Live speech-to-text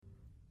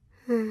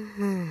Hey,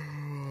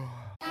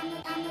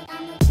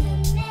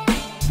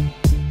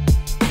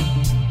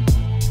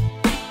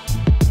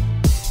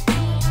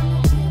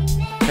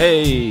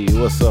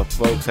 what's up,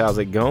 folks? How's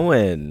it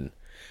going?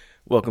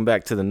 Welcome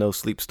back to the No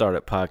Sleep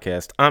Startup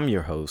Podcast. I'm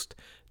your host,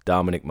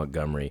 Dominic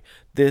Montgomery.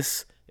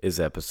 This is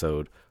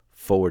episode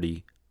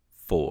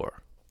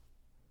 44.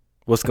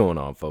 What's going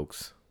on,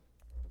 folks?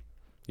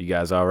 You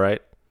guys all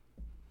right?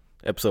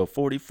 Episode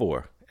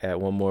 44. Add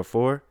one more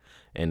 4,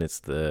 and it's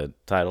the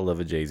title of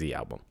a Jay-Z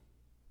album.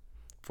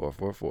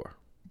 444.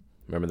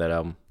 Remember that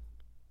album?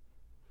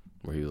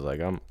 Where he was like,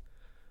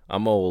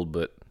 I'm old,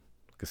 but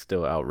I can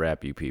still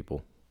out-rap you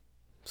people.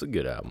 It's a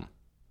good album.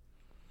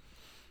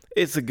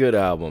 It's a good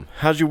album.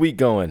 How's your week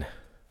going?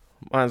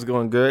 Mine's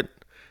going good.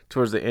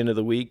 Towards the end of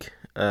the week,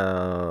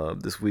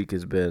 this week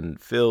has been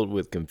filled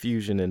with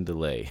confusion and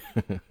delay.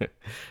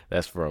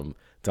 That's from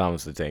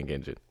Thomas the Tank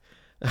Engine.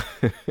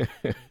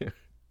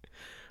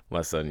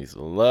 My son used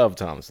to love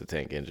Thomas the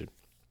Tank Engine.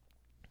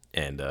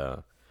 And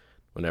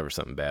whenever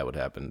something bad would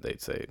happen, they'd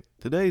say,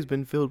 today's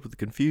been filled with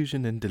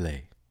confusion and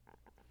delay.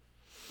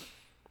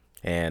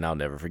 And I'll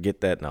never forget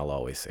that, and I'll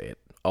always say it.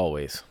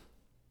 Always.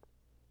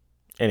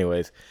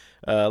 Anyways,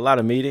 a lot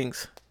of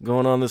meetings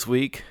going on this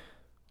week,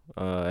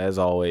 as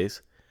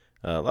always.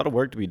 A lot of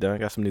work to be done.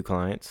 Got some new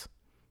clients.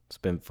 It's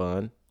been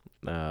fun.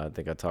 I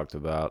think I talked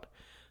about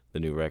the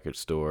new record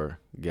store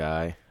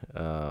guy.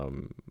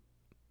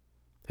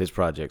 His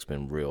project's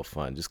been real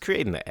fun. Just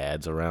creating the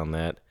ads around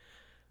that,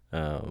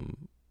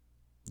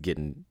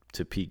 getting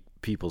to pique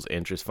people's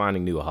interest,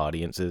 finding new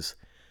audiences,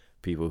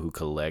 people who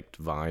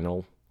collect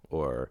vinyl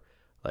or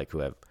like who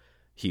have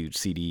huge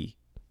CD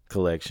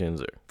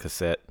collections or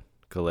cassette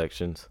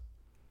collections,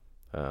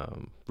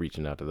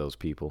 reaching out to those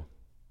people,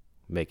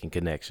 making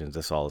connections.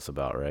 That's all it's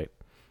about, right?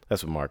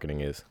 That's what marketing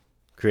is.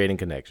 Creating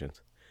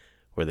connections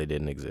where they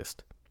didn't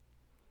exist.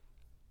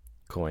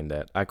 Coined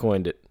that. I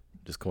coined it.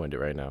 Just coined it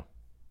right now.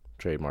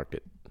 Trademarked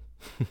it.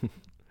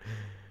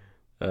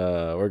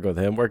 Working with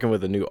him. Working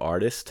with a new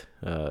artist.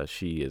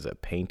 She is a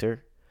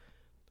painter.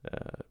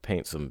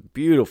 Paints some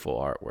beautiful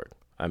artwork.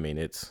 I mean,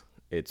 it's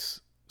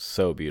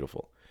so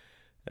beautiful.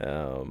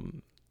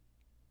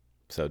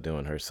 So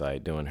doing her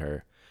site, doing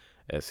her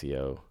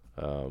SEO,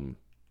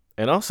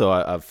 and also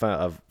I've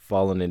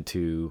fallen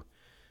into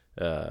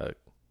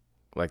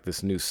like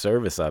this new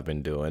service I've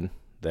been doing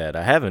that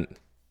I haven't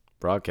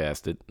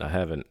broadcasted. I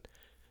haven't,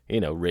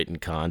 written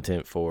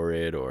content for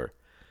it or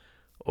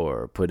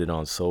put it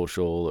on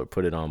social or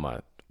put it on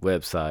my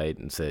website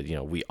and said,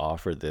 we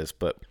offer this.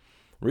 But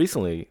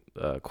recently,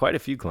 quite a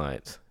few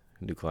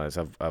new clients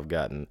I've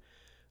gotten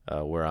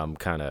where I'm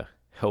kind of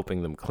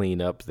helping them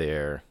clean up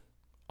their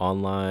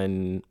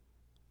online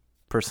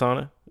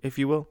persona, if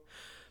you will.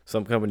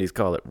 Some companies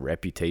call it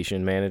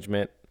reputation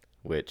management,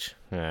 which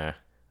I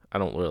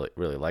don't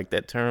really like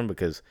that term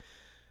because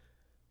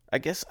I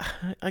guess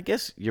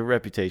your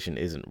reputation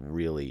isn't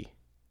really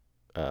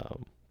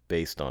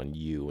based on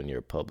you when you're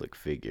a public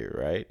figure,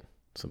 right?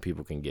 Some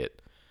people can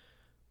get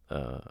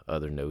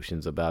other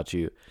notions about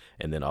you,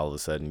 and then all of a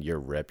sudden your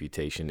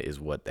reputation is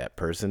what that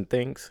person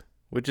thinks,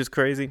 which is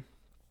crazy.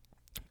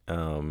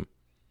 I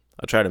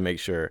try to make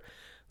sure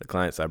the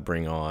clients I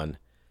bring on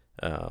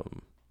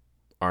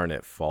aren't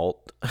at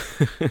fault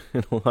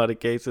in a lot of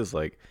cases.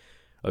 Like,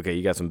 okay,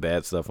 you got some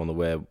bad stuff on the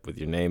web with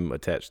your name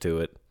attached to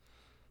it.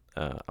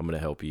 I'm going to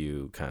help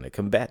you kind of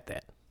combat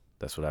that.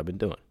 That's what I've been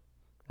doing,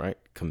 right?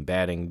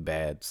 Combating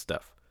bad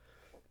stuff.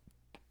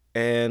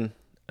 And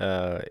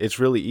it's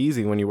really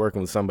easy when you're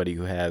working with somebody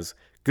who has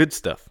good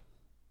stuff,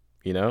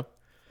 I'm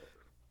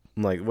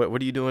like,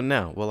 what are you doing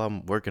now? Well,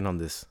 I'm working on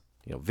this,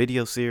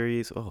 video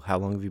series. Oh, how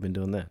long have you been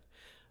doing that?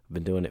 I've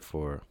been doing it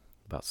for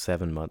about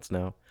 7 months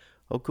now.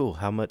 Oh, cool.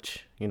 How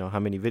much, how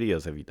many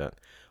videos have you done?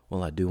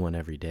 Well, I do one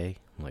every day.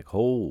 I'm like,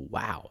 oh,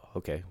 wow.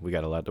 Okay, we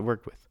got a lot to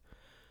work with.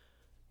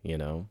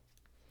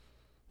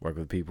 Work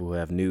with people who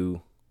have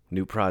new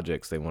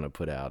projects they want to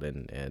put out,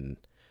 and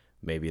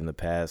maybe in the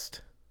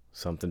past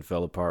something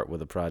fell apart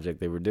with a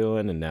project they were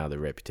doing, and now their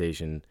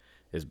reputation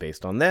is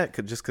based on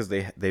that just because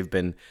they've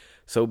been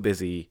so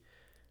busy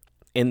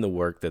in the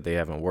work that they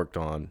haven't worked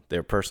on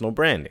their personal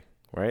branding,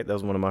 right? That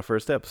was one of my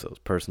first episodes,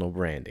 personal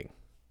branding.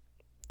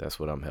 That's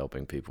what I'm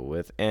helping people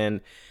with.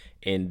 And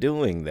in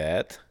doing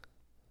that,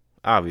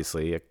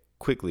 obviously, I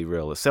quickly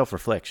realized,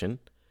 self-reflection,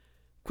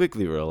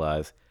 quickly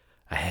realized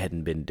I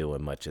hadn't been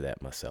doing much of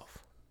that myself.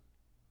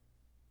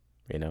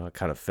 I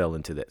kind of fell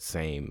into that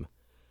same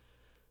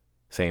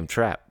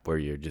trap where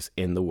you're just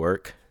in the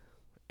work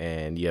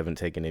and you haven't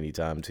taken any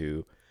time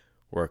to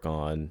work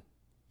on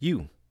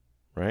you,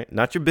 right?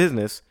 Not your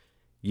business,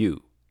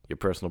 you, your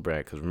personal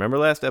brand. Because remember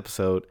last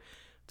episode, I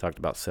talked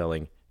about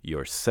selling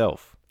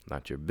yourself,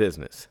 not your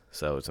business.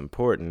 So it's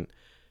important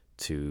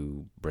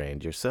to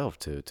brand yourself,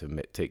 to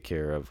take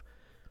care of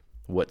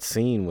what's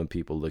seen when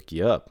people look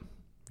you up,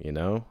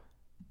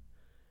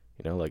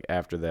 like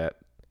after that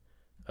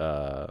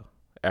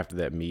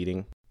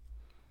meeting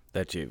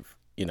that you've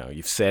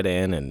set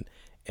in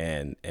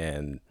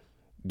and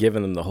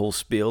given them the whole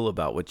spiel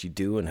about what you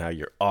do and how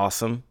you're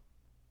awesome.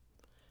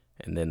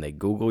 and then they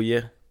Google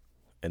you,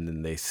 and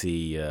then they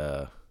see,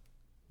 they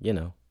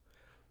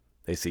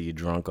see you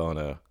drunk on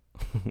a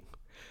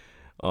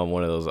on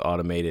one of those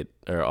automated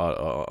or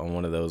on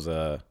one of those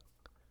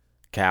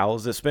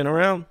cows that spin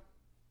around.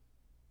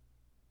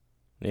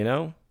 You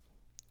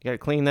got to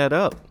clean that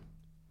up.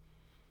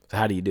 So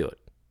how do you do it?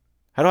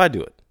 How do I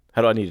do it?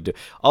 How do I need to do it?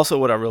 Also,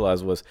 what I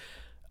realized was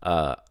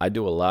I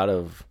do a lot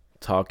of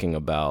talking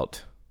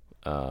about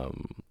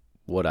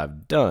what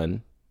I've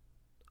done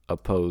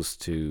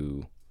opposed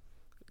to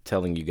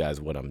telling you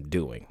guys what I'm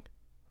doing,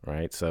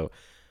 right? So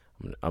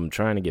I'm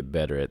trying to get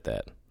better at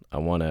that. I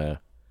want to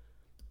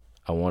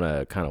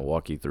kind of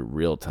walk you through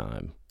real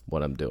time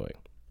what I'm doing.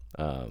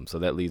 So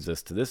that leads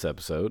us to this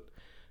episode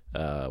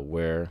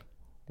where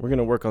we're going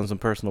to work on some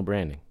personal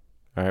branding.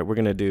 All right, we're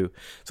going to do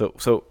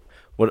so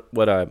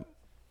what I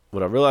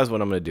realized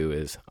what I'm going to do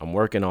is I'm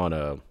working on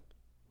a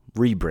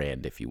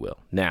rebrand, if you will.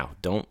 Now,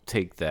 don't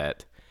take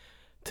that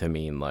to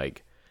mean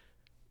like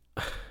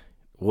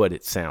what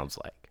it sounds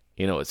like.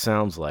 It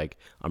sounds like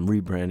I'm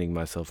rebranding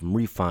myself,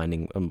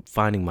 I'm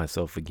finding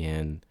myself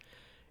again.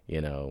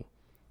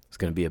 It's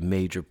going to be a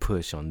major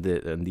push on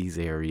these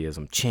areas.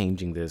 I'm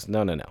changing this.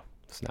 No.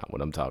 It's not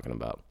what I'm talking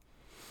about.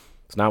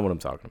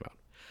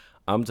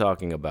 I'm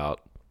talking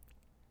about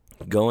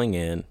going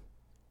in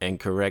and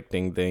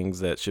correcting things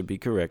that should be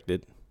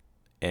corrected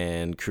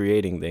and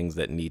creating things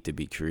that need to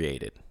be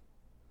created.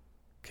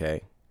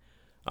 Okay?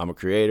 I'm a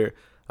creator.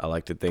 I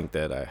like to think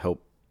that I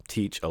help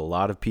teach a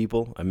lot of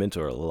people. I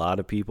mentor a lot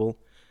of people.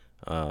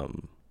 I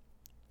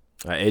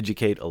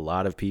educate a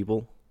lot of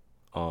people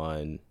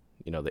on,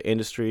 the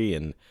industry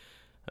and,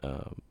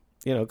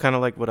 kind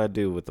of like what I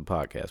do with the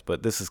podcast.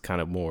 But this is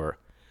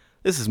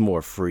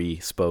more free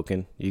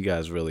spoken. You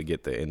guys really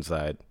get the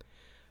inside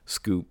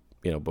scoop,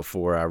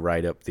 before I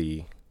write up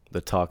the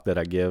talk that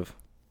I give.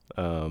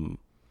 But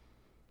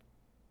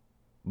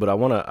I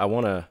want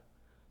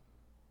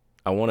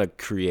to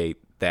create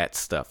that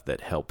stuff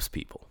that helps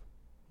people,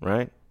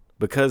 right?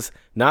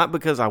 Not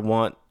because I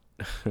want,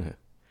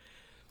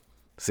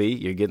 see,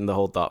 you're getting the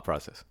whole thought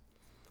process.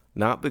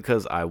 Not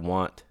because I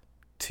want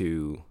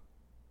to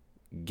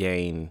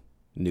gain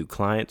new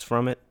clients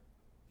from it.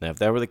 Now, if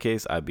that were the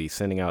case, I'd be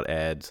sending out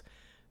ads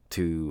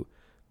to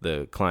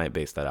the client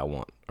base that I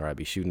want, or I'd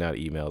be shooting out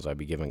emails. I'd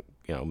be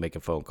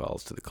making phone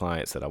calls to the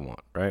clients that I want,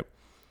 right?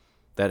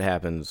 That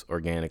happens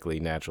organically,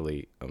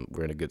 naturally.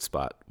 We're in a good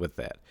spot with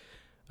that.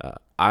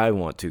 I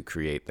want to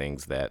create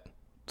things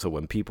so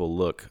when people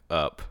look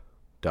up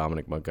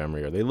Dominic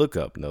Montgomery, or they look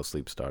up No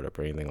Sleep Startup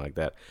or anything like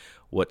that,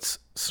 what's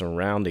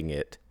surrounding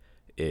it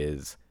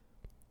is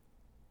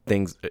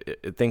things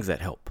that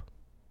help.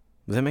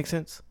 Does that make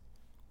sense?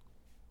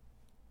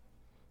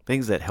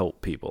 Things that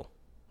help people,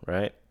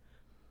 right?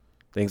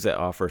 Things that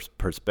offer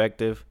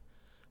perspective,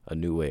 a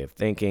new way of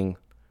thinking,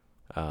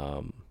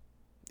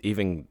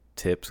 even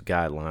tips,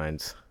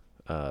 guidelines,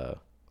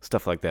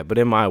 stuff like that. But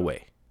in my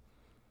way.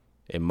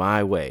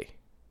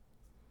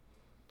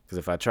 Because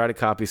if you try to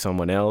copy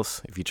someone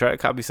else,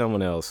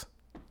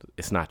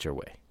 it's not your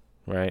way,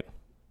 right?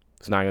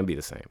 It's not going to be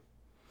the same.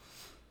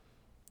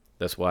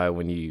 That's why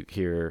when you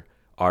hear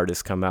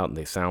artists come out and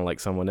they sound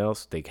like someone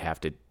else, they have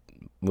to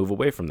move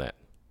away from that.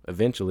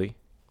 Eventually,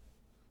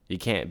 you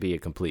can't be a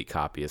complete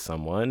copy of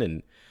someone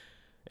and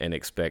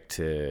expect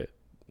to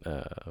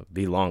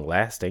be long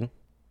lasting,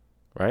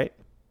 right?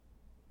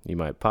 You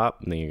might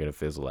pop and then you're going to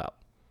fizzle out,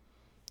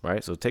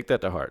 right? So take that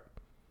to heart.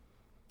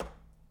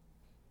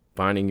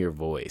 Finding your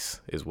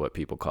voice is what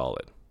people call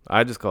it.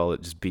 I just call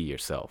it just be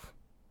yourself,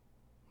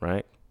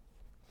 right?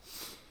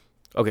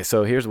 Okay,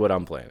 so here's what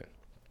I'm planning.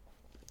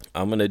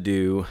 I'm going to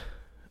do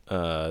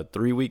a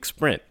 3-week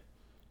sprint.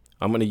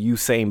 I'm going to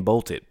Usain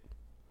Bolt it.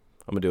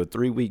 I'm going to do a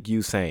 3-week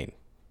Usain.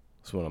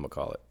 That's what I'm going to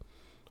call it.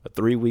 A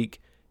 3-week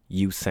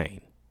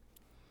Usain.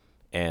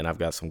 And I've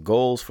got some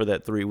goals for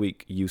that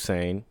 3-week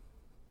Usain.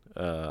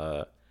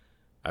 I've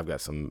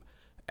got some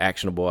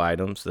actionable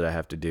items that I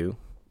have to do.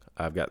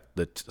 I've got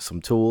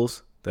some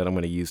tools that I'm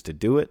going to use to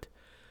do it.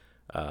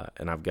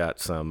 And I've got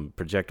some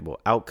projectable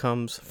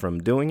outcomes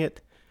from doing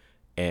it.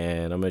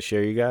 And I'm going to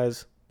share you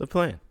guys the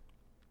plan.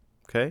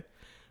 Okay?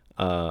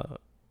 I'm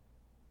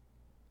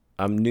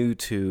new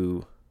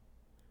to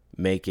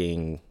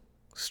making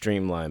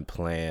streamlined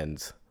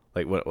plans.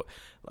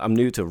 I'm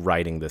new to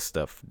writing this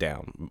stuff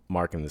down,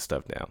 marking this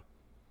stuff down.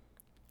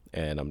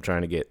 And I'm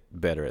trying to get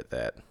better at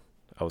that.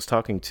 I was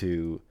talking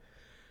to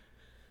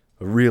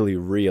a really,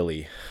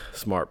 really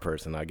smart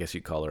person. I guess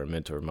you'd call her a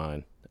mentor of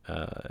mine.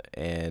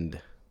 And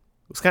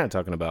was kind of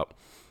talking about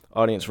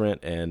audience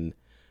rent and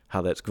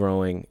how that's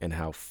growing and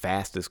how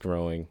fast it's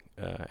growing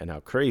and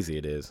how crazy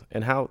it is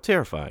and how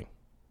terrifying,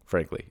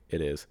 frankly,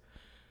 it is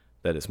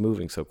that it's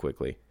moving so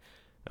quickly.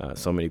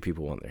 So many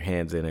people want their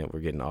hands in it.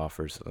 We're getting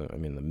offers, the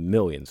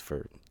millions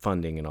for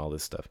funding and all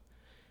this stuff.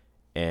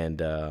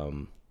 And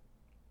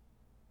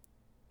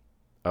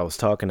I was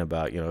talking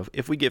about,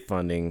 if we get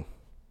funding,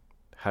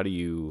 how do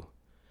you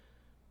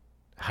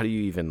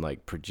even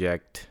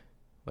project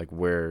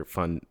where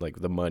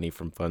the money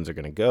from funds are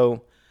going to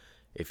go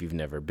if you've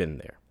never been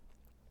there?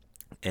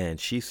 And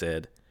she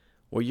said,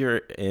 well, you're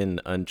in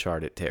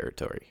uncharted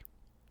territory.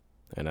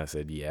 And I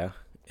said, yeah.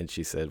 And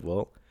she said,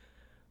 well,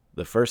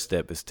 the first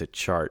step is to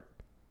chart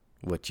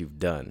what you've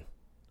done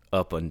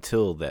up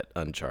until that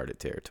uncharted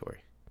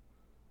territory.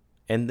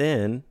 And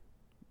then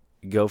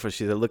she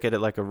said, look at it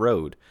like a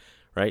road,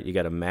 right? You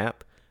got a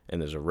map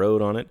and there's a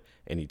road on it,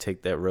 and you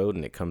take that road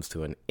and it comes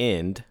to an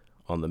end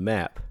on the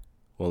map.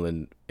 Well,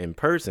 in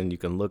person, you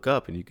can look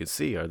up and you can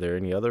see, are there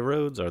any other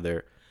roads? Are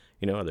there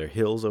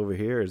hills over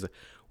here?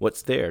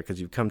 What's there?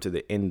 Because you've come to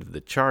the end of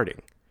the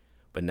charting.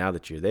 But now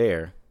that you're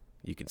there,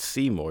 you can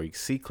see more, you can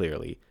see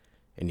clearly,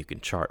 and you can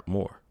chart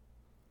more.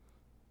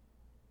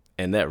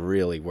 And that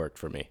really worked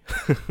for me.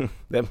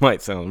 That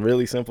might sound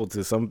really simple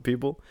to some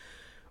people,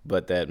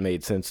 but that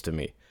made sense to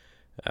me.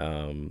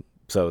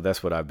 So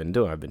that's what I've been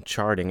doing. I've been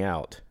charting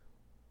out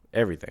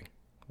everything.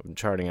 I'm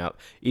charting out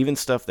even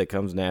stuff that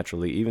comes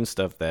naturally, even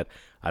stuff that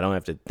I don't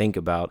have to think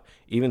about,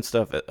 even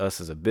stuff at us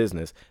as a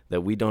business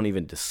that we don't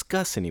even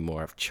discuss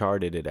anymore. I've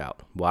charted it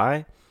out.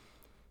 Why?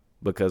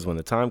 Because when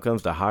the time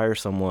comes to hire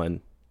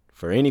someone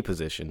for any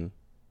position,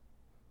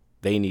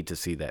 they need to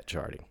see that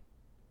charting,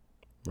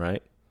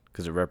 right?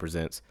 Because it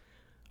represents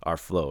our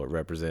flow. It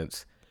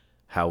represents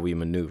how we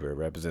maneuver. It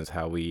represents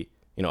how we,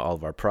 all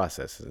of our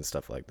processes and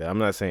stuff like that. I'm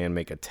not saying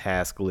make a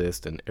task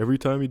list and every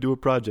time you do a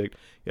project,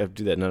 you have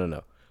to do that.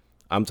 No.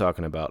 I'm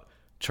talking about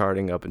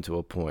charting up into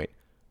a point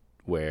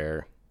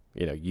where,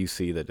 you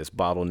see that it's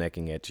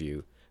bottlenecking at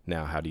you.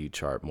 Now, how do you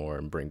chart more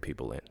and bring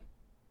people in?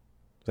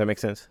 Does that make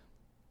sense?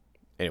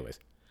 Anyways,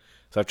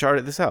 so I've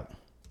charted this out.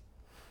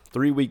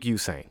 3-week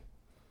Usain,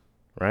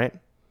 right?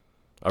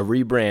 A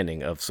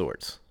rebranding of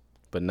sorts,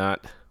 but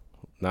not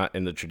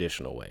in the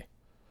traditional way.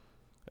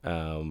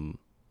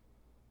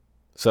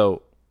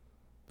 So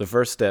the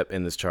first step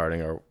in this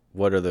charting are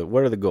what are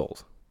the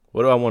goals?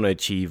 What do I want to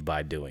achieve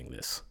by doing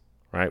this?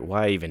 Right?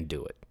 Why even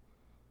do it?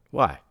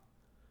 Why?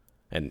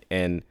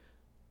 And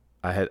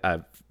I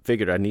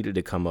figured I needed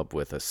to come up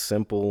with a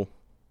simple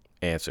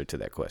answer to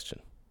that question,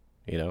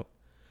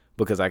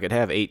 because I could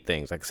have 8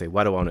 things. I could say,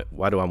 why do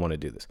I want to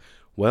do this?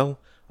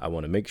 Well, I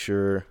want to make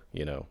sure,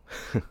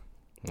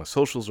 my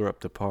socials are up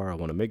to par. I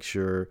want to make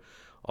sure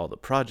all the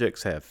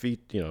projects are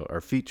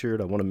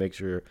featured. I want to make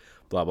sure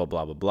blah, blah,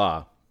 blah, blah,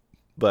 blah.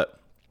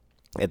 But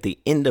at the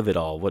end of it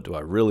all, what do I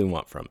really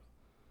want from it?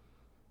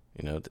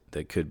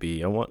 That could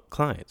be, I want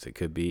clients. It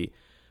could be,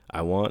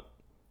 I want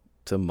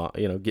to,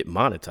 get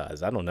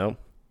monetized. I don't know.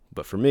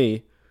 But for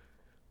me,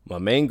 my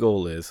main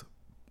goal is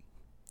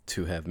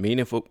to have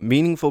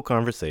meaningful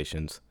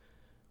conversations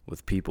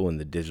with people in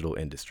the digital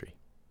industry.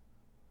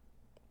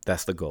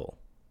 That's the goal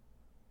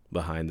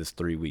behind this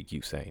 3-week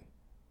Usain.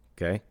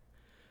 Okay?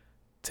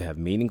 To have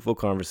meaningful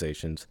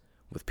conversations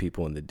with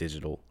people in the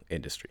digital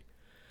industry.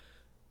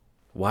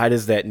 Why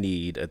does that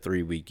need a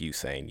 3-week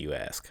Usain, you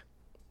ask?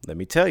 Let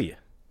me tell you.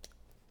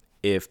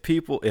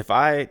 If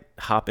I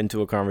hop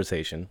into a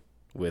conversation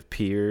with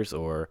peers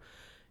or,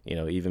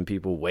 even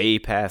people way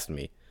past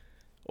me,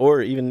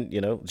 or even,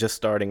 just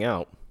starting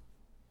out,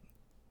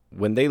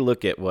 when they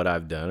look at what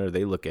I've done or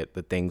they look at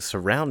the things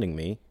surrounding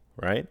me,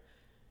 right?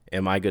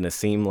 Am I going to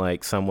seem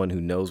like someone who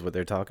knows what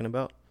they're talking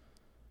about?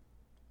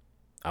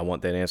 I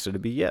want that answer to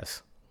be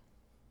yes.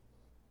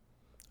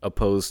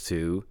 Opposed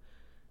to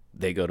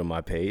they go to my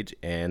page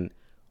and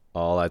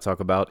all I talk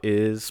about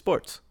is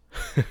sports.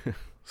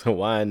 So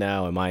why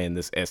now am I in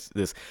this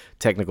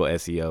technical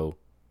SEO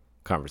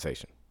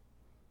conversation,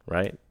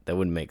 right? That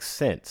wouldn't make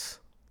sense.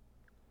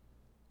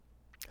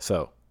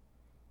 So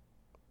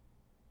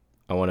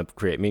I want to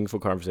create meaningful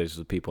conversations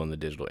with people in the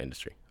digital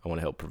industry. I want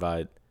to help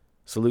provide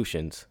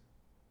solutions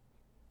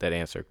that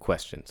answer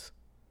questions.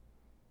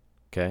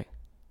 Okay?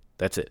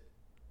 That's it.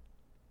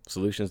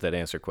 Solutions that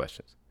answer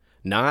questions.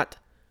 Not,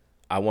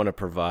 I want to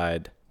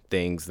provide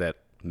things that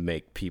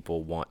make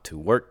people want to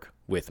work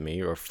with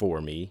me or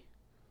for me.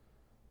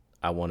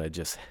 I want to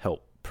just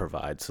help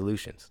provide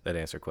solutions that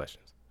answer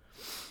questions.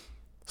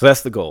 So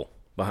that's the goal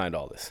behind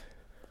all this.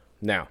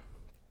 Now,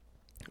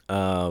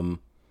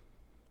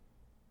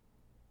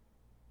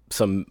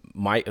 some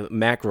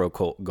macro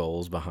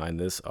goals behind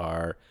this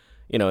are,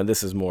 and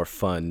this is more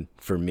fun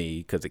for me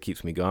because it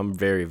keeps me going. I'm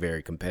very,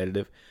 very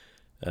competitive.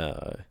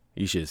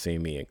 You should have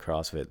seen me in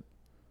CrossFit.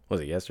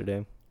 Was it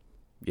yesterday?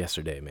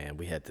 Yesterday, man,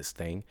 we had this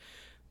thing.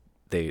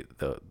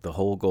 The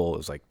whole goal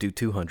is like do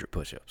 200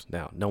 push-ups.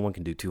 Now, no one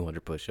can do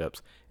 200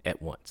 push-ups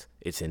at once.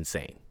 It's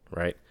insane,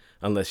 right?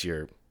 Unless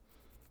you're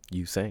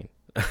Usain.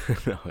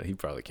 No, he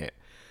probably can't.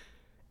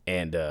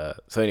 And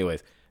so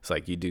anyways, it's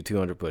like you do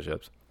 200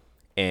 push-ups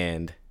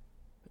and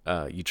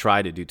you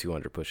try to do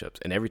 200 push-ups.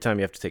 And every time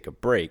you have to take a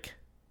break,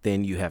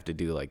 then you have to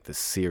do like the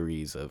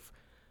series of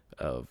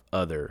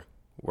other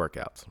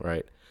workouts,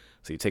 right?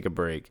 So you take a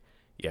break,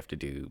 you have to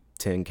do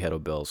 10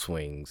 kettlebell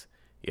swings,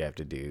 you have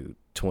to do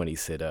 20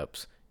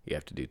 sit-ups, you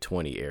have to do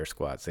 20 air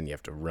squats, then you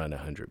have to run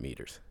 100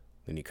 meters.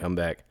 Then you come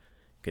back,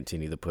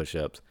 continue the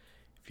push-ups.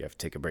 If you have to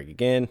take a break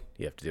again,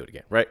 you have to do it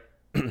again, right?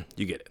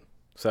 You get it.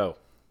 So,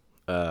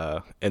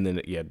 and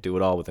then you do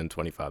it all within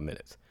 25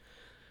 minutes.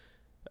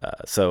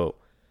 So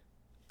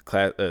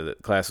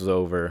class was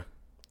over.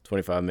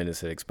 25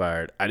 minutes had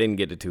expired. I didn't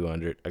get to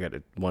 200. I got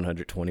to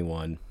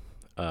 121.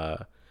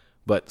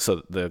 But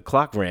so the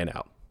clock ran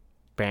out.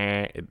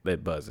 Bang,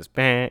 it buzzes.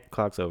 Bang,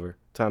 clock's over.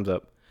 Time's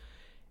up.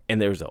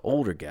 And there was an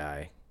older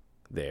guy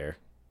there,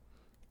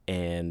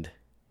 and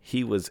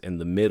he was in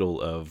the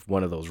middle of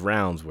one of those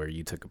rounds where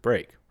you took a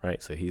break,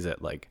 right? So he's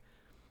at like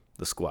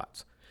the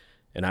squats,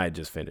 and I had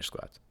just finished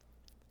squats.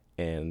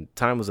 And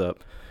time was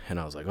up, and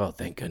I was like, oh,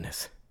 thank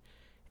goodness.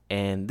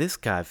 And this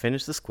guy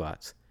finished the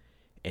squats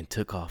and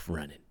took off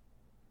running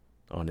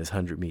on his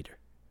 100-meter,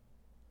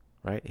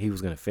 right? He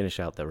was going to finish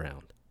out the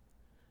round.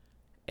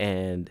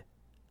 And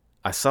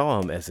I saw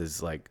him as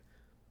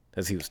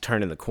he was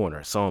turning the corner.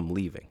 I saw him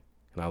leaving.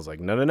 And I was like,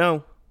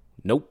 no,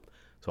 nope.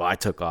 So I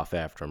took off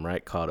after him,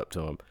 right? Caught up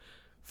to him,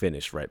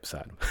 finished right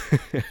beside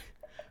him.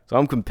 So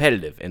I'm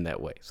competitive in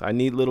that way. So I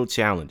need little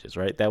challenges,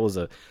 right? That was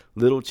a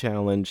little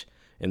challenge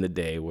in the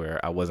day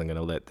where I wasn't going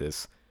to let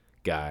this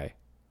guy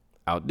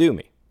outdo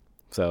me.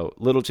 So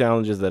little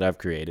challenges that I've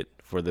created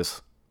for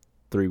this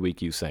 3-week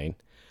Usain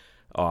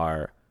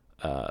are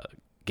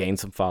gain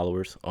some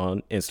followers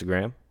on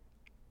Instagram,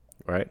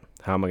 right?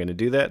 How am I going to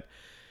do that?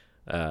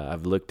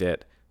 I've looked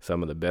at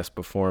some of the best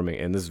performing,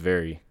 and this is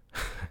very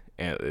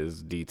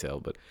is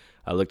detailed, but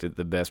I looked at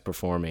the best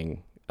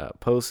performing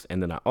posts,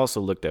 and then I also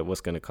looked at what's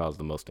going to cause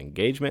the most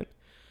engagement.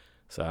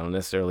 So I don't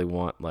necessarily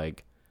want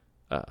like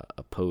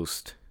a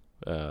post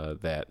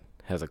that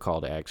has a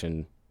call to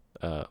action,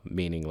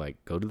 meaning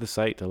like go to the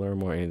site to learn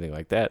more, anything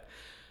like that.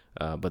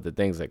 But the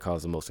things that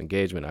cause the most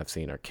engagement I've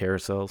seen are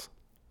carousels.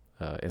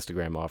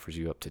 Instagram offers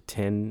you up to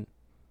 10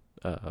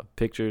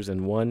 pictures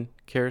in one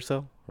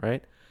carousel,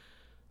 right?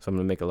 So I'm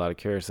going to make a lot of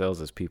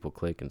carousels as people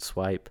click and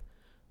swipe.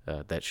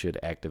 That should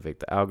activate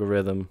the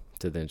algorithm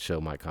to then show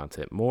my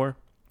content more,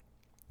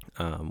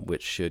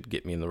 which should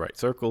get me in the right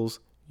circles,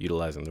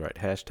 utilizing the right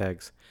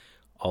hashtags,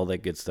 all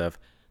that good stuff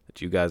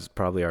that you guys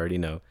probably already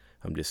know.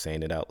 I'm just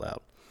saying it out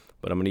loud.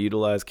 But I'm going to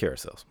utilize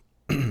carousels,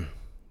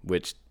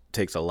 which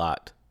takes a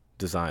lot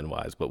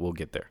design-wise, but we'll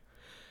get there.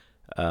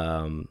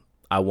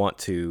 I want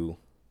to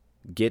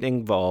get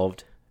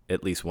involved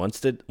at least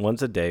once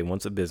a day,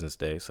 once a business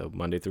day, so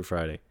Monday through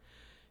Friday,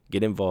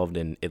 get involved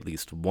in at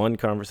least one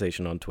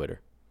conversation on Twitter.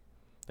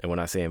 And when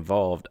I say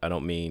involved, I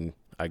don't mean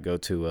I go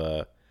to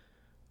a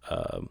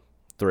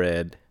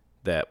thread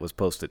that was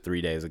posted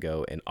 3 days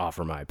ago and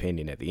offer my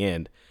opinion at the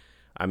end.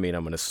 I mean,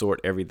 I'm going to sort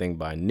everything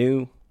by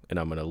new, and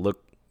I'm going to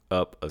look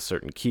up a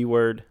certain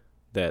keyword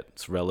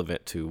that's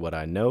relevant to what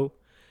I know,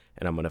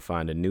 and I'm going to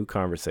find a new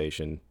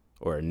conversation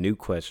or a new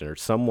question, or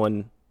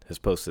someone has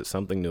posted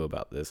something new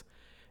about this,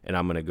 and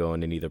I'm going to go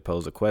in and either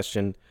pose a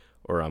question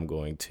or I'm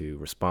going to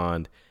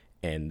respond,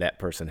 and that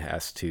person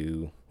has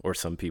to, or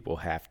some people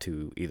have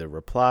to either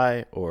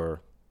reply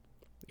or,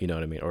 you know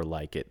what I mean, or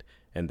like it,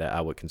 and that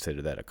I would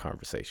consider that a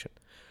conversation.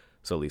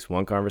 So at least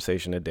one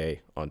conversation a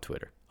day on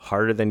Twitter.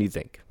 Harder than you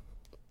think.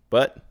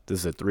 But this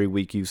is a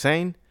 3-week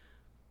Usain.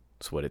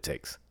 It's what it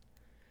takes.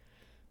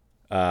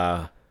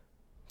 The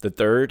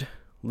third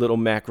little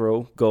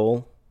macro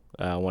goal,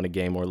 I want to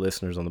gain more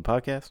listeners on the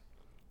podcast.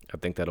 I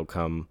think that'll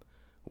come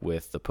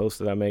with the posts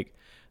that I make.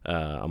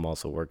 I'm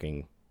also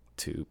working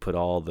to put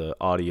all the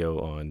audio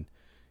on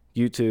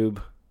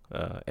YouTube.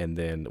 And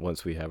then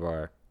once we have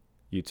our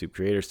YouTube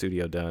Creator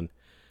Studio done,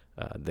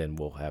 then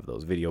we'll have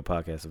those video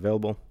podcasts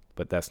available.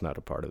 But that's not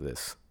a part of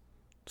this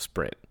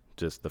sprint.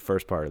 Just the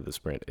first part of the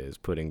sprint is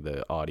putting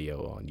the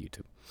audio on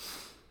YouTube.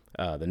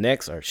 The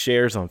next are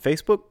shares on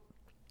Facebook.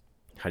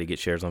 How do you get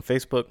shares on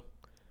Facebook?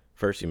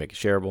 First, you make it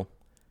shareable.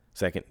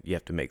 Second, you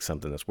have to make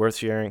something that's worth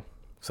sharing.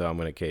 So I'm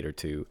going to cater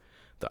to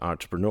the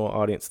entrepreneurial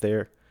audience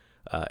there.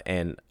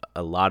 And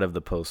a lot of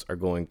the posts are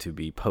going to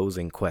be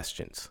posing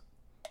questions.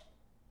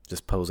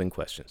 Just posing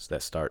questions.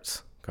 That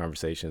starts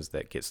conversations,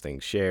 that gets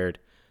things shared,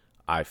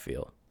 I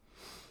feel.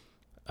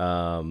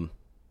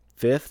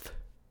 Fifth,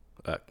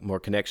 more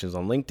connections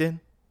on LinkedIn.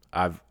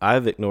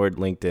 I've ignored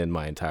LinkedIn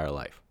my entire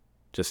life,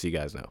 just so you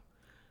guys know.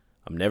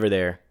 I'm never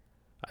there.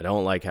 I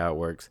don't like how it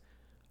works.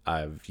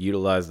 I've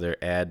utilized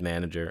their ad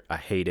manager. I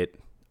hate it.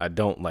 I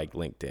don't like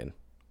LinkedIn.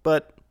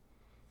 But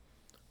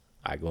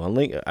I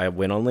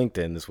went on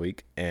LinkedIn this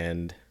week,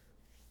 and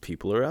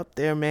people are up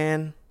there,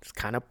 man. It's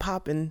kind of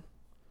popping.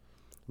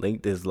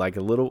 LinkedIn is like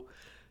a little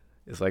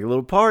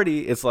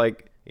party. It's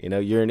like, you know,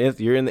 you're in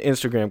the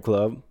Instagram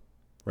club,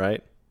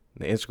 right?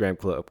 The Instagram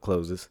club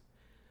closes.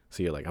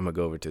 So you're like, I'm going to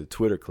go over to the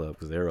Twitter club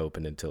because they're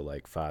open until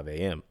like 5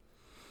 a.m.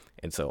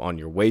 And so on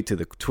your way to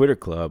the Twitter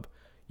club,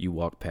 you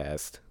walk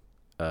past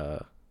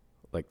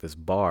like this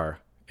bar,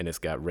 and it's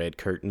got red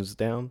curtains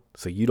down.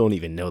 So you don't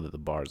even know that the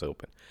bar's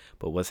open.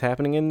 But what's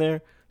happening in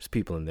there? There's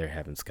people in there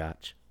having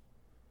scotch.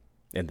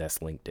 And that's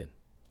LinkedIn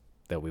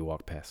that we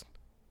walk past.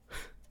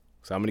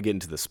 So I'm going to get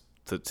into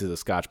the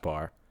scotch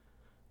bar,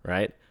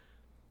 right?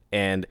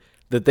 And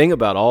the thing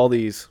about all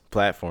these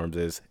platforms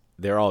is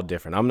they're all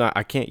different.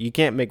 You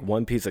can't make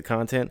one piece of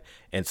content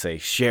and say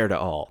share to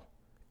all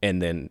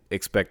and then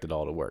expect it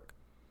all to work.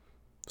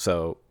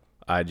 So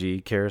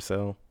IG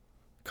carousel,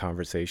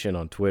 conversation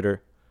on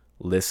Twitter,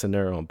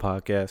 listener on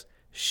podcast,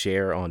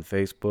 share on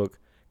Facebook,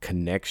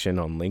 connection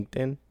on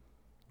LinkedIn,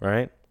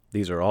 right?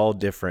 These are all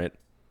different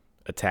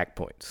attack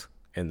points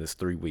in this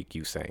 3-week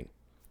Usain.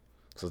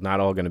 So it's not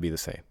all going to be the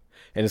same.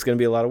 And it's going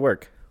to be a lot of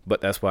work,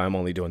 but that's why I'm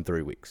only doing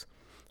 3 weeks.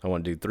 I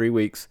want to do 3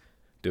 weeks,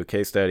 do a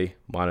case study,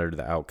 monitor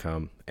the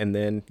outcome, and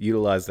then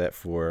utilize that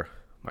for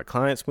my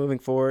clients moving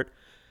forward,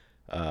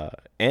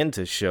 and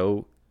to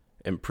show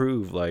and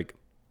prove, like,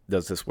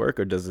 does this work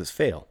or does this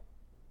fail?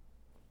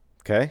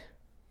 Okay?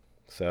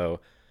 So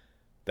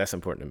that's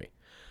important to me.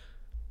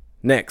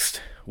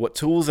 Next, what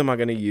tools am I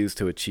going to use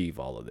to achieve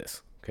all of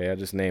this? Okay, I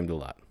just named a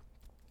lot.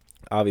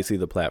 Obviously,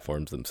 the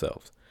platforms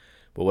themselves.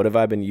 But what have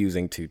I been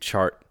using to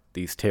chart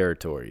these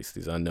territories,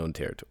 these unknown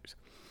territories?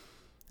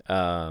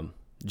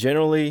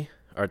 Generally,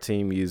 our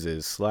team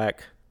uses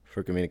Slack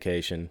for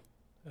communication.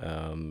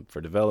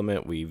 For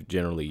development, we've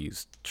generally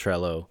used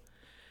Trello.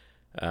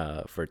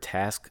 For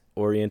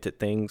task-oriented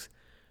things,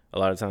 a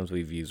lot of times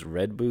we've used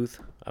Redbooth.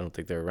 I don't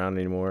think they're around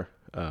anymore.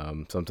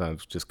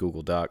 Sometimes just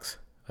Google Docs,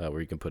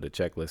 where you can put a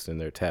checklist in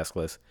there, task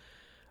list.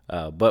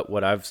 But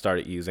what I've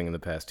started using in the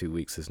past 2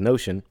 weeks is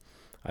Notion.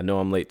 I know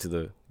I'm late to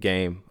the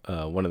game.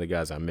 One of the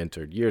guys I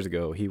mentored years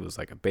ago, he was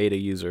like a beta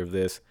user of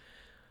this.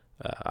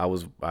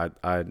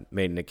 I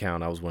made an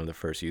account. I was one of the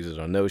first users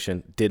on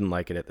Notion. Didn't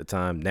like it at the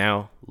time.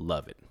 Now,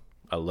 love it.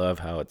 I love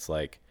how it's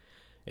like,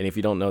 and if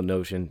you don't know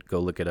Notion, go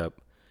look it up.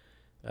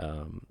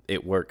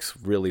 It works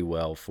really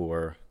well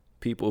for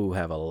people who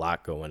have a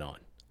lot going on.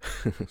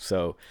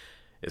 So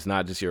it's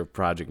not just you're a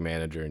project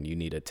manager and you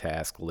need a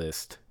task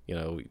list,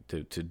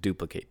 to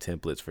duplicate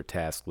templates for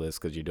task lists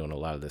because you're doing a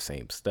lot of the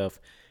same stuff.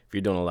 If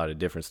you're doing a lot of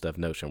different stuff,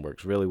 Notion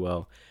works really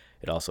well.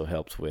 It also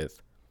helps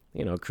with,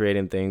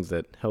 creating things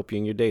that help you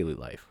in your daily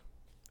life.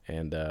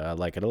 And I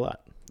like it a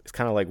lot. It's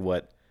kind of like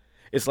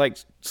it's like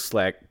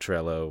Slack,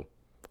 Trello,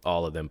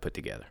 all of them put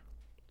together,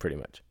 pretty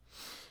much.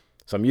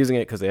 So I'm using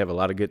it because they have a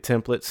lot of good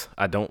templates.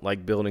 I don't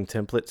like building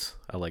templates.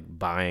 I like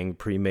buying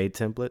pre-made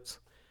templates.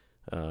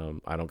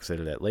 I don't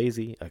consider that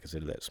lazy. I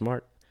consider that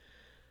smart.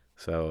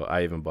 So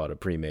I even bought a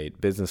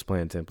pre-made business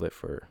plan template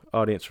for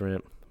audience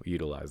rent. We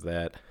utilize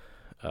that.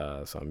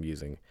 So I'm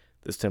using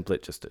this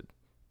template just to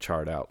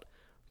chart out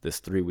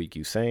this 3-week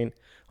Usain.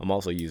 I'm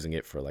also using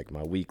it for like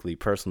my weekly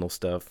personal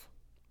stuff,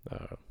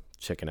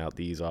 checking out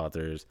these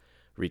authors,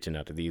 reaching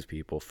out to these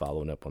people,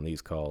 following up on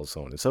these calls,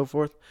 so on and so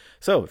forth.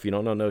 So if you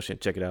don't know Notion,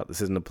 check it out. This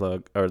isn't a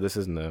plug, or this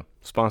isn't a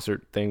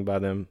sponsored thing by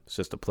them. It's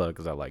just a plug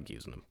because I like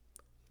using them.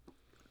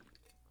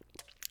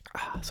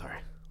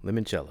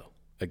 Limoncello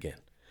again.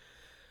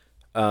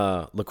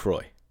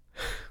 LaCroix,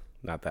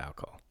 not the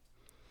alcohol.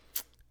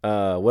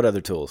 What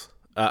other tools?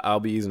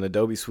 I'll be using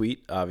Adobe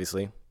Suite,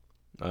 obviously.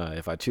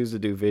 If I choose to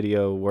do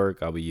video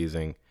work, I'll be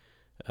using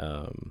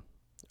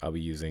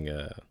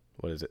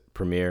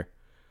Premiere,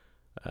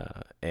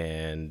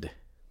 and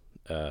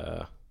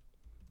the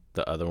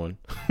other one.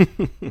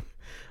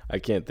 I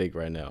can't think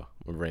right now.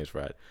 My brain's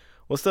fried.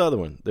 What's the other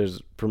one?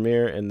 There's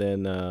Premiere, and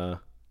then the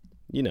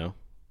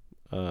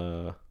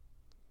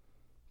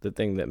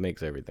thing that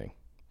makes everything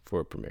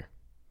for Premiere.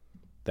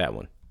 That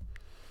one.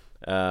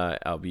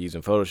 I'll be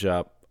using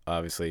Photoshop,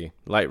 obviously,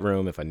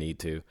 Lightroom if I need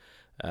to,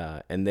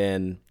 and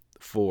then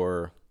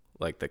for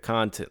like the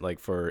content, like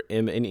for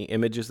any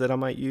images that I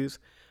might use,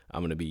 I'm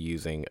going to be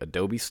using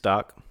Adobe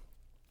Stock,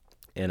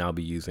 and I'll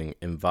be using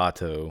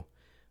Envato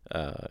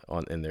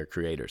in their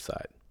creator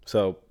side.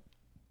 So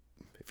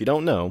if you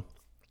don't know,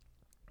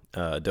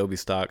 Adobe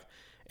Stock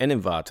and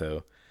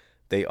Envato,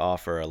 they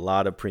offer a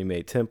lot of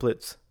pre-made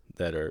templates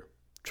that are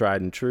tried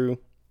and true.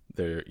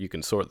 You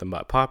can sort them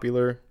by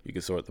popular, you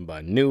can sort them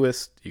by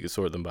newest, you can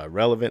sort them by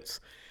relevance.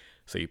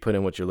 So you put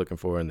in what you're looking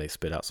for and they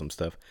spit out some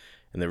stuff,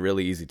 and they're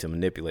really easy to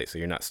manipulate. So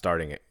you're not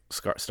starting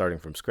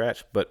from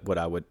scratch. But what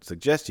I would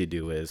suggest you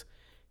do is,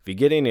 if you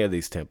get any of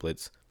these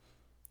templates,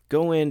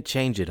 go in,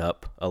 change it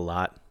up a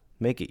lot,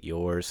 make it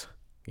yours.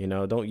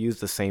 Don't use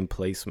the same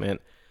placement.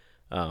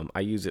 I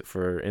use it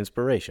for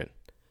inspiration.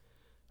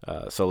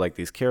 So like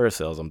these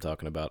carousels I'm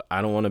talking about,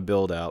 I don't want to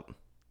build out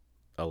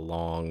a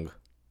long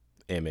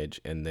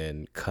image and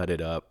then cut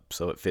it up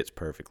so it fits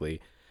perfectly.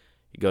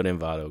 You go to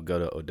Envato, go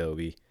to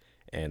Adobe,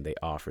 and they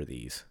offer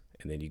these,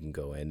 and then you can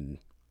go and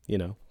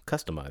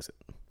customize it.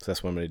 So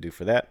that's what I'm going to do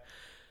for that.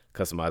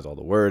 Customize all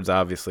the words,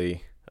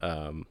 obviously.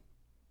 I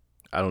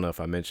don't know if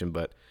I mentioned,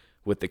 but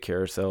with the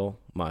carousel,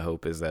 my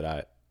hope is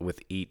that with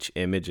each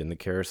image in the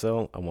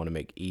carousel, I want to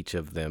make each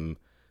of them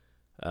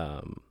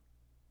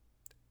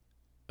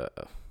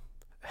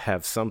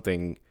have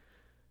something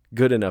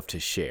good enough to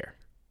share,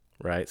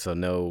 right? So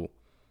no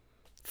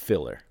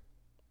filler.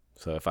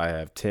 So if I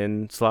have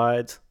 10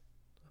 slides,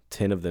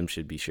 10 of them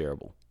should be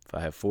shareable. If I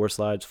have 4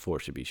 slides, 4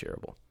 should be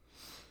shareable.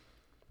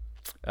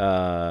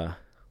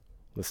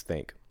 Let's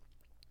think.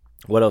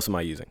 What else am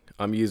I using?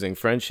 I'm using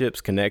friendships,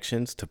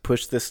 connections to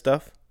push this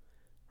stuff,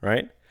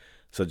 right?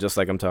 So just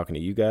like I'm talking to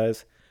you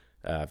guys,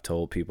 I've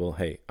told people,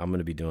 hey, I'm going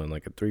to be doing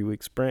like a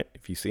 3-week sprint.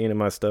 If you see any of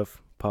my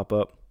stuff pop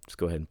up, just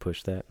go ahead and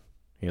push that,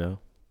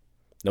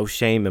 No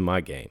shame in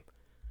my game.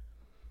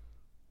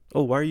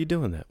 Oh, why are you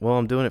doing that? Well,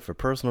 I'm doing it for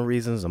personal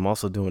reasons. I'm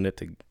also doing it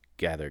to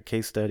gather a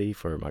case study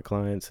for my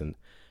clients, and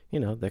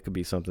that could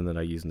be something that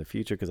I use in the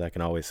future, because I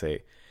can always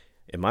say,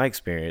 in my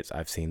experience,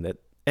 I've seen that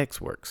X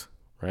works,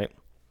 right?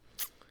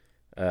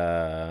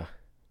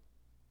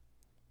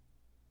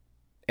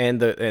 And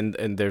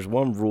there's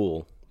one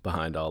rule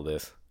behind all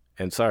this.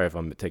 And sorry if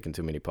I'm taking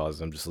too many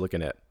pauses. I'm just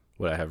looking at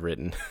what I have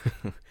written.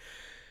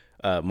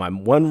 My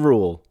one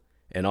rule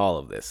in all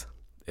of this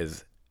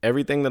is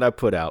everything that I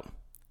put out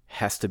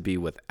has to be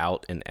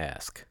without an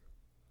ask.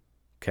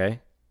 Okay?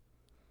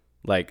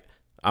 Like,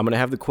 I'm going to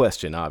have the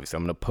question, obviously.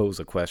 I'm going to pose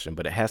a question,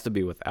 but it has to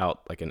be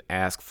without like an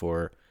ask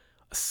for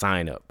a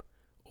sign up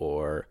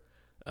or,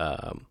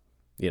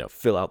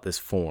 fill out this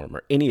form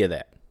or any of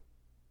that.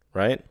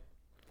 Right?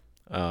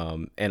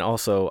 And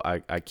also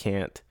I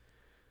can't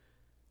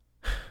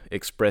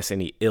express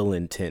any ill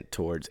intent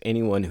towards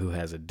anyone who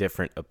has a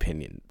different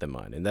opinion than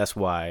mine. And that's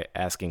why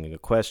asking a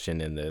question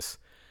in this,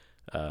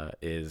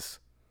 is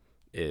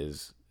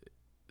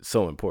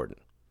so important.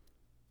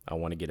 I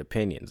want to get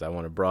opinions. I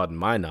want to broaden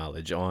my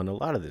knowledge on a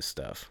lot of this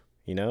stuff.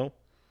 You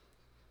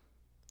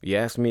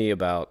ask me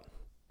about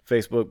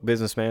Facebook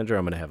Business Manager,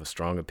 I'm going to have a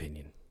strong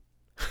opinion.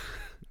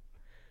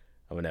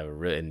 I'm going to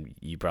have and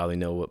you probably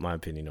know what my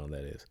opinion on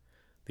that is.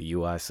 The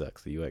UI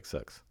sucks. The UX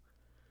sucks.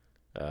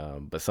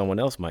 But someone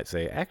else might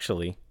say,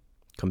 actually,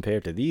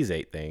 compared to these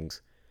 8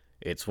 things,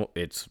 it's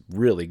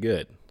really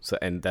good. So,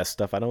 and that's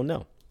stuff I don't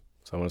know.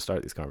 So I want to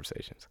start these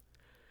conversations.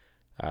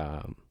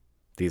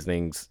 These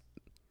things,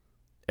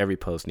 every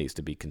post needs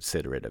to be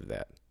considerate of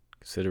that,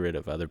 considerate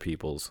of other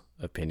people's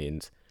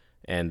opinions.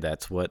 And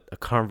that's what a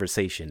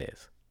conversation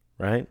is,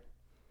 right?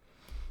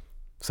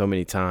 So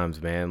many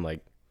times, man,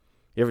 like,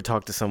 you ever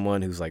talk to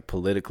someone who's like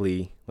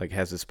politically, like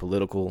has this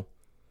political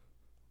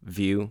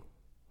view,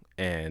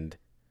 and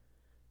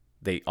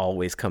they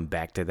always come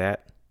back to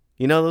that?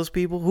 Those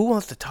people? Who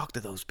wants to talk to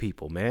those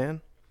people,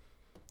 man?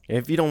 And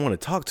if you don't want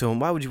to talk to them,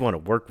 why would you want to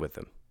work with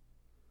them?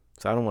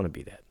 So I don't want to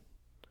be that.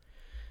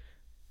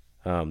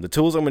 The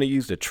tools I'm going to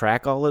use to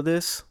track all of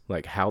this,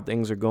 like how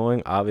things are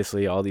going,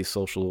 obviously all these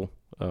social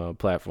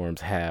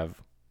platforms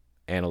have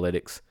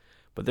analytics,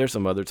 but there's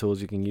some other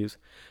tools you can use.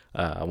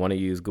 I want to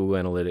use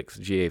Google Analytics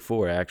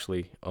GA4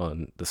 actually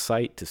on the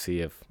site to see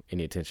if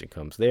any attention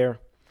comes there.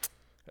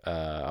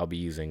 I'll be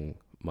using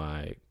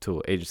my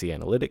tool Agency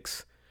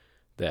Analytics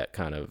that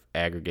kind of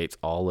aggregates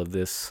all of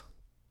this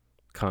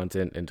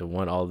content into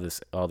one, all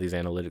these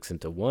analytics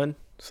into one.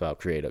 So I'll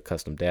create a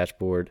custom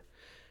dashboard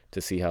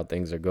to see how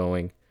things are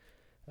going.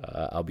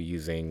 I'll be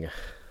using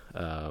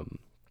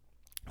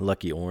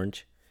Lucky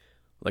Orange.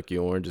 Lucky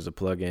Orange is a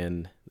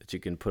plugin that you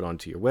can put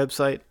onto your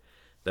website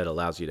that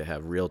allows you to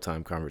have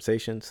real-time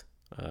conversations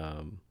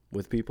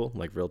with people,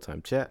 like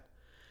real-time chat.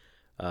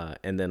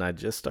 And then I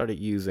just started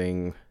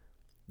using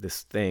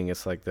this thing.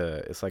 It's like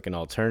an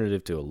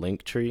alternative to a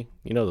link tree.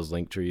 Those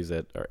link trees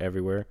that are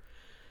everywhere.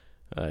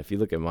 If you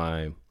look at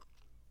my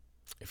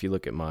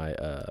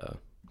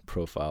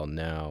profile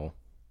now,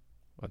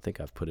 I think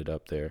I've put it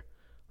up there.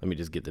 Let me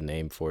just get the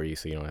name for you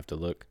so you don't have to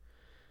look.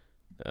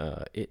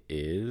 It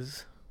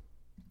is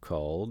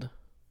called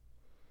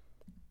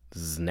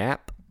Znap.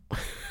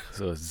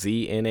 So it's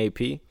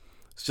ZNAP.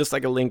 It's just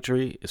like a link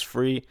tree. It's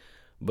free,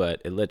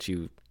 but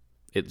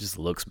it just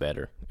looks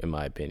better, in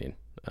my opinion.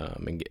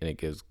 And it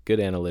gives good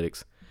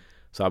analytics.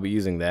 So I'll be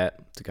using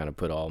that to kind of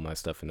put all my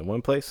stuff into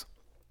one place.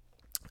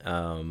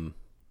 And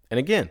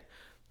again,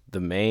 the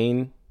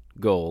main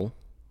goal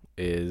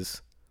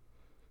is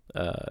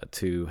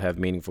to have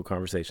meaningful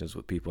conversations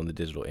with people in the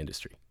digital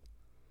industry,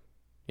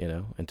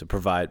 and to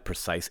provide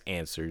precise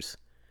answers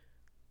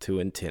to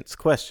intense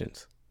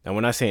questions. Now,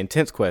 when I say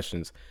intense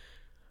questions,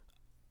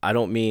 I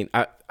don't mean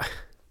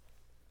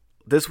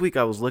this week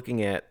I was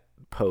looking at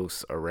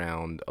posts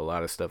around a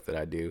lot of stuff that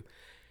I do,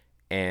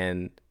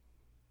 and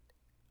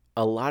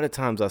a lot of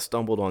times I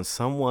stumbled on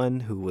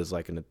someone who was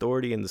like an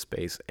authority in the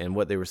space, and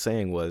what they were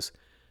saying was,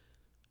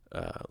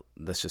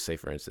 let's just say,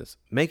 for instance,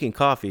 making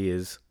coffee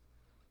is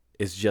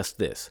just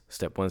this: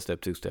 step 1, step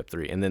 2, step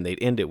 3, and then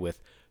they'd end it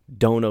with,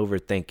 don't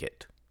overthink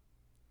it.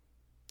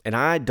 And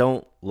I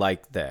don't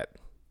like that.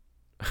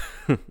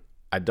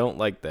 I don't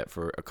like that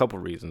for a couple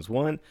reasons.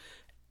 One,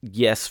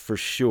 yes, for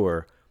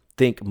sure,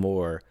 think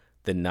more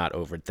than not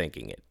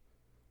overthinking it.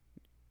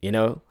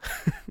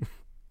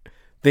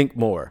 Think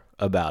more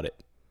about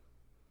it.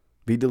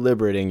 Be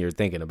deliberate in your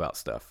thinking about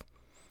stuff.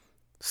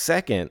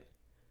 Second,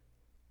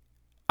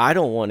 I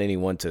don't want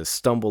anyone to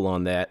stumble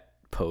on that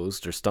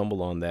post or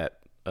stumble on that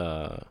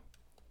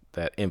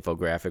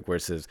infographic where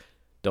it says,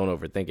 don't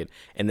overthink it.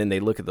 And then they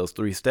look at those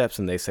 3 steps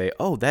and they say,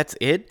 oh, that's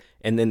it.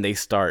 And then they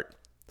start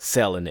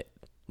selling it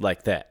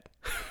like that,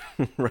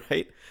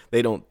 right?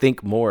 They don't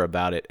think more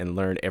about it and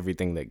learn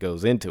everything that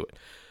goes into it.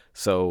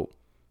 So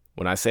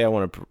when I say I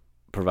want to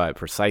provide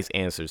precise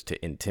answers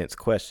to intense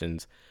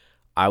questions,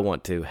 I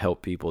want to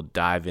help people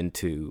dive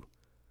into,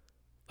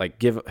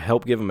 like,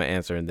 help give them an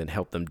answer and then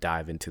help them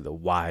dive into the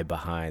why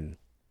behind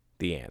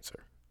the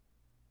answer.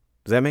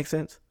 Does that make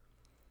sense?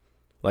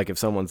 Like if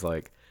someone's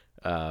like,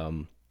 I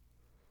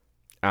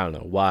don't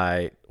know,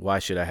 why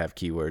should I have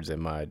keywords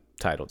in my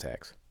title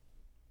tags?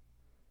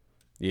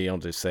 You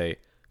don't just say,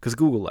 because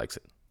Google likes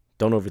it.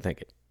 Don't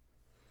overthink it.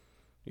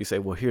 You say,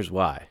 well, here's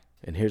why.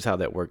 And here's how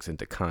that works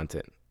into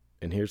content.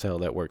 And here's how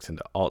that works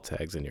into alt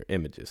tags in your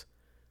images.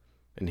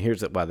 And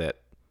here's why that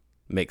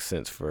makes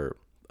sense for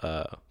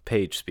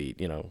page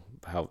speed,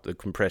 how the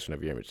compression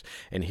of your image.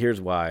 And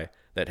here's why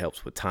that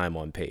helps with time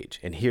on page.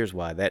 And here's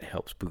why that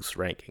helps boost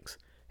rankings.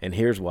 And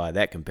here's why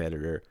that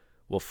competitor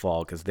will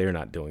fall because they're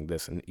not doing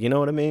this. And you know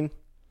what I mean?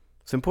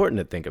 It's important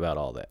to think about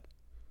all that.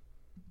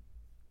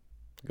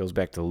 It goes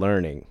back to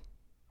learning,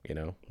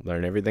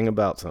 learn everything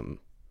about something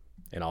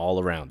and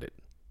all around it.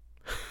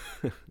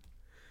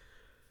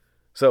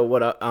 So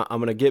what I'm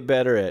going to get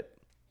better at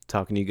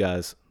talking to you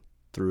guys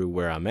through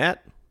where I'm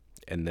at,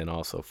 and then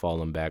also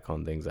falling back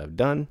on things I've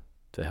done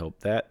to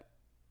help that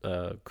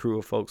crew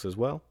of folks as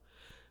well.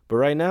 But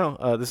right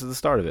now, this is the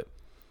start of it.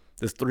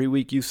 This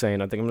 3-week Usain,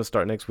 I think I'm going to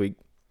start next week,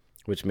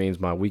 which means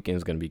my weekend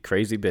is going to be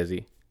crazy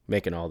busy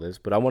making all this.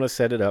 But I want to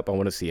set it up. I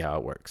want to see how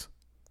it works.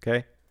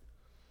 Okay?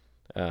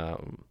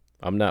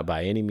 I'm not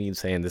by any means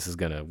saying this is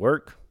going to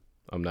work.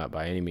 I'm not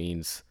by any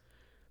means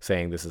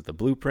saying this is the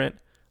blueprint.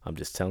 I'm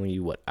just telling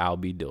you what I'll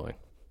be doing,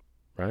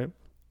 right?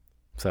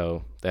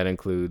 So that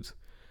includes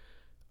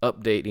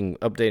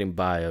updating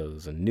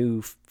bios and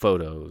new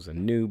photos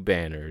and new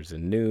banners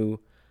and new,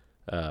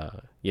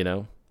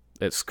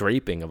 that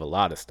scraping of a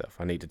lot of stuff.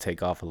 I need to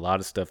take off a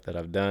lot of stuff that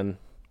I've done,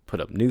 put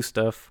up new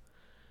stuff.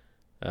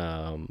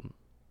 So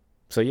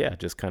yeah,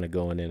 just kind of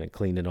going in and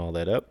cleaning all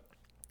that up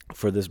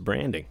for this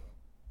branding.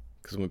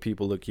 Because when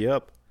people look you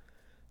up,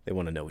 they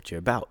want to know what you're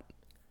about.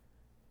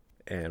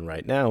 And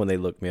right now, when they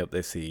look me up,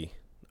 they see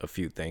a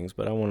few things,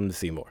 but I want them to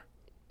see more.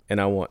 And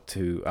I want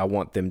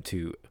them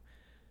to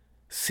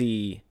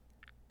see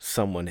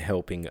someone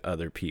helping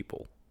other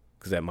people,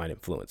 because that might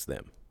influence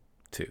them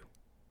too.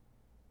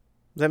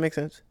 Does that make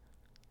sense?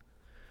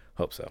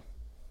 Hope so.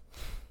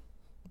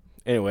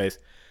 Anyways,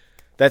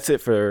 that's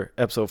it for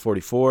episode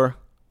 44.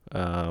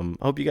 I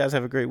hope you guys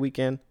have a great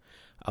weekend.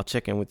 I'll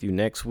check in with you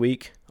next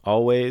week.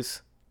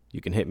 Always, you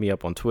can hit me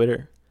up on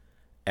Twitter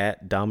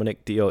at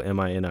Dominic,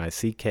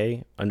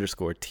 DOMINICK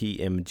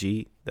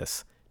 _TMG.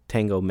 That's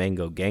Tango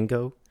Mango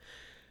Gango.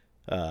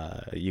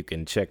 You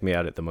can check me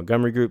out at the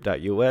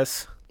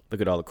MontgomeryGroup.us.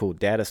 Look at all the cool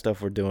data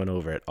stuff we're doing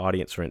over at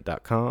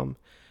AudienceRent.com.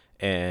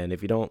 And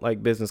if you don't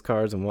like business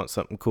cards and want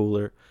something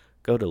cooler,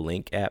 go to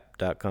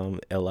linkapp.com,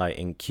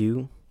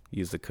 LINQ.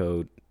 Use the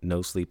code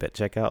NOSLEEP at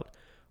checkout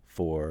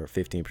for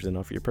 15%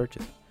 off your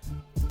purchase.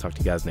 Talk to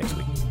you guys next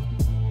week.